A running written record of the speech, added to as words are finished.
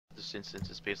this instance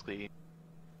is basically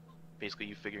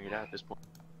you figuring it out at this point.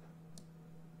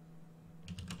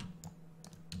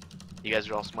 You guys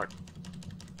are all smart.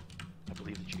 I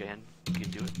believe that you can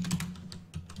do it.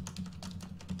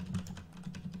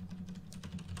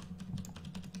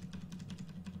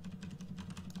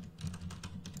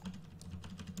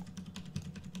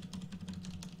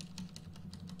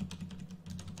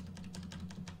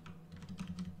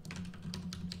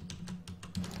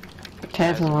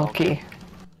 Taz and Loki.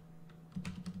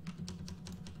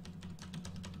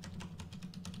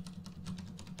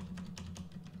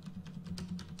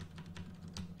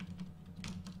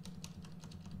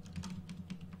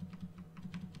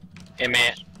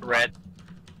 Imit, red.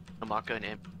 Amaka and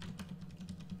Im.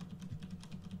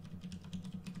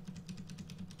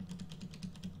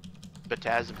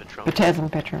 Bataz and Patronus. Taz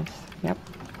and Patronus. Yep.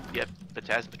 Yep,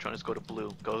 Bataz and Patronus go to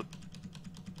blue. Go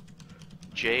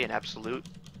J and Absolute.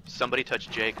 Somebody touch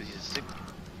J because he's a 6.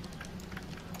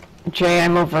 Jay,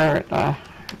 I'm over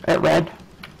at red.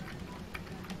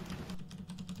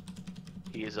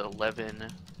 He is 11,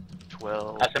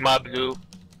 12. Asima blue.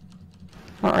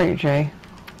 Where are you, Jay?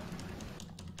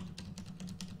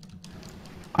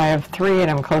 I have 3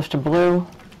 and I'm close to blue.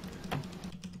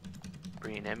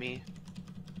 Bree and Emmy.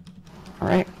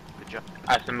 Alright. Good job.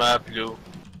 Asima blue.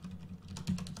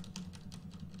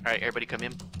 Alright, everybody come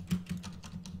in.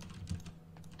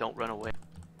 Don't run away.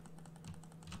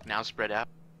 Now spread out.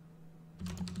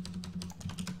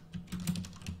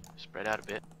 Spread out a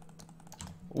bit.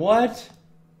 What?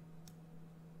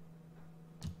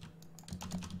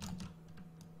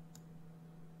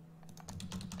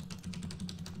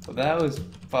 Well, that was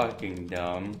fucking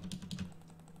dumb.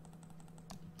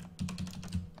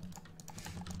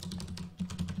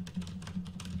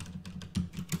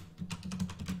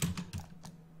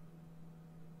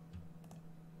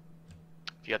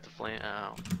 If you got the flame,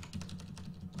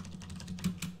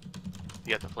 if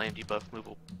you got the flame debuff, move.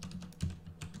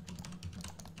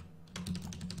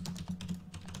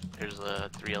 There's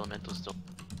 3 elementals still.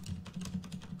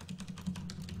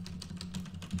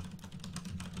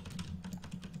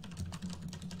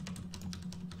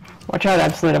 Watch out,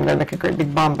 Absolute. I'm gonna make a great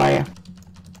big bomb by you.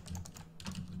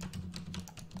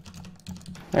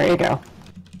 There you go.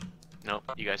 Nope,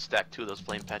 you guys stack 2 of those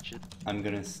flame patches. I'm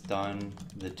gonna stun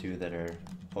the 2 that are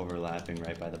overlapping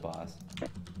right by the boss.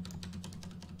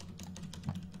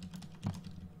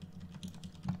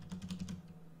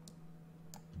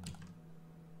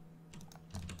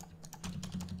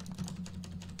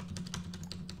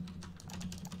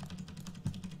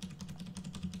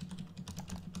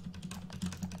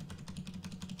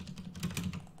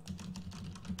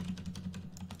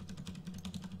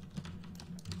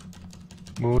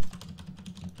 Move.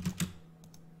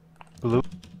 Blue.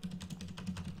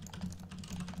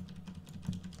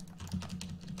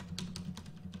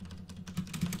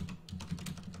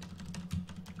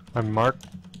 I'm marked.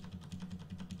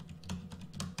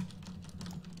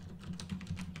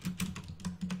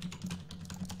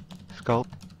 Skull.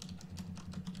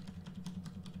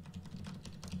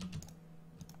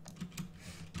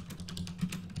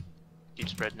 Keep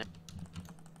spreading it.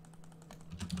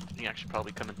 You can actually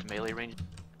probably come into melee range.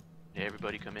 Yeah,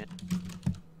 everybody come in.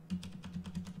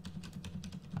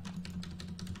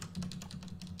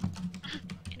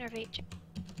 Innervate.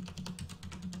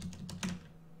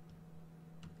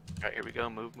 Alright, here we go.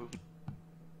 Move, move.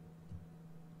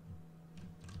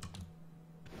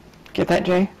 Get that,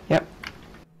 Jay? Yep.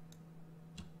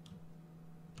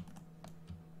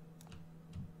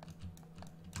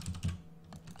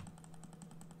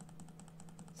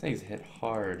 This thing's hit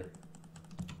hard.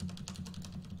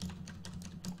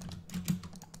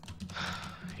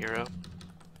 Hero.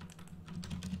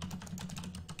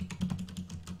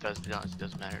 It honestly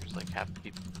doesn't matter, just like half the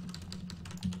people.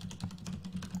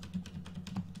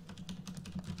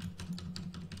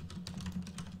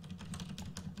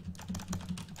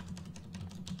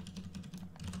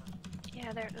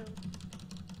 Yeah, they're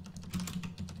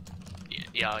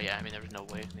Yeah, oh yeah, I mean there's no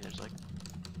way. I mean there's like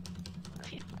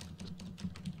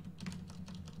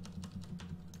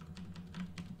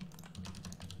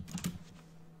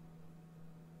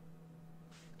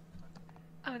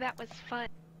Oh, that was fun.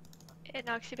 It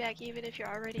knocks you back even if you're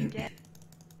already dead.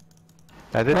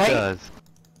 That it Right? does.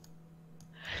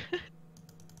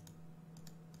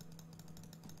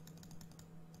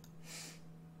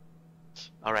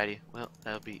 Alrighty, well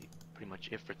that'll be pretty much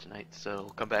it for tonight. So we'll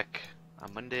come back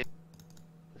on Monday.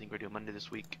 I think we're doing Monday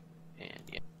this week, and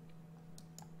yeah.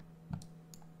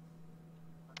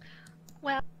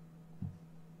 Well,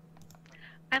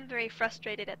 I'm very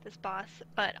frustrated at this boss,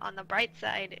 but on the bright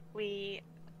side, we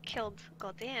killed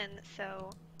Gul'dan, so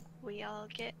we all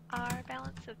get our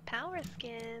balance of power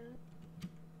skin.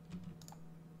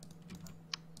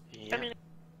 Yeah. I mean,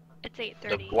 it's The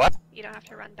 8:30. what? You don't have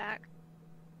to run back.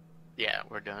 Yeah,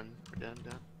 we're done. We're done.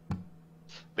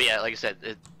 But yeah, like I said,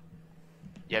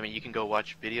 yeah, I mean, you can go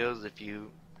watch videos if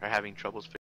you are having troubles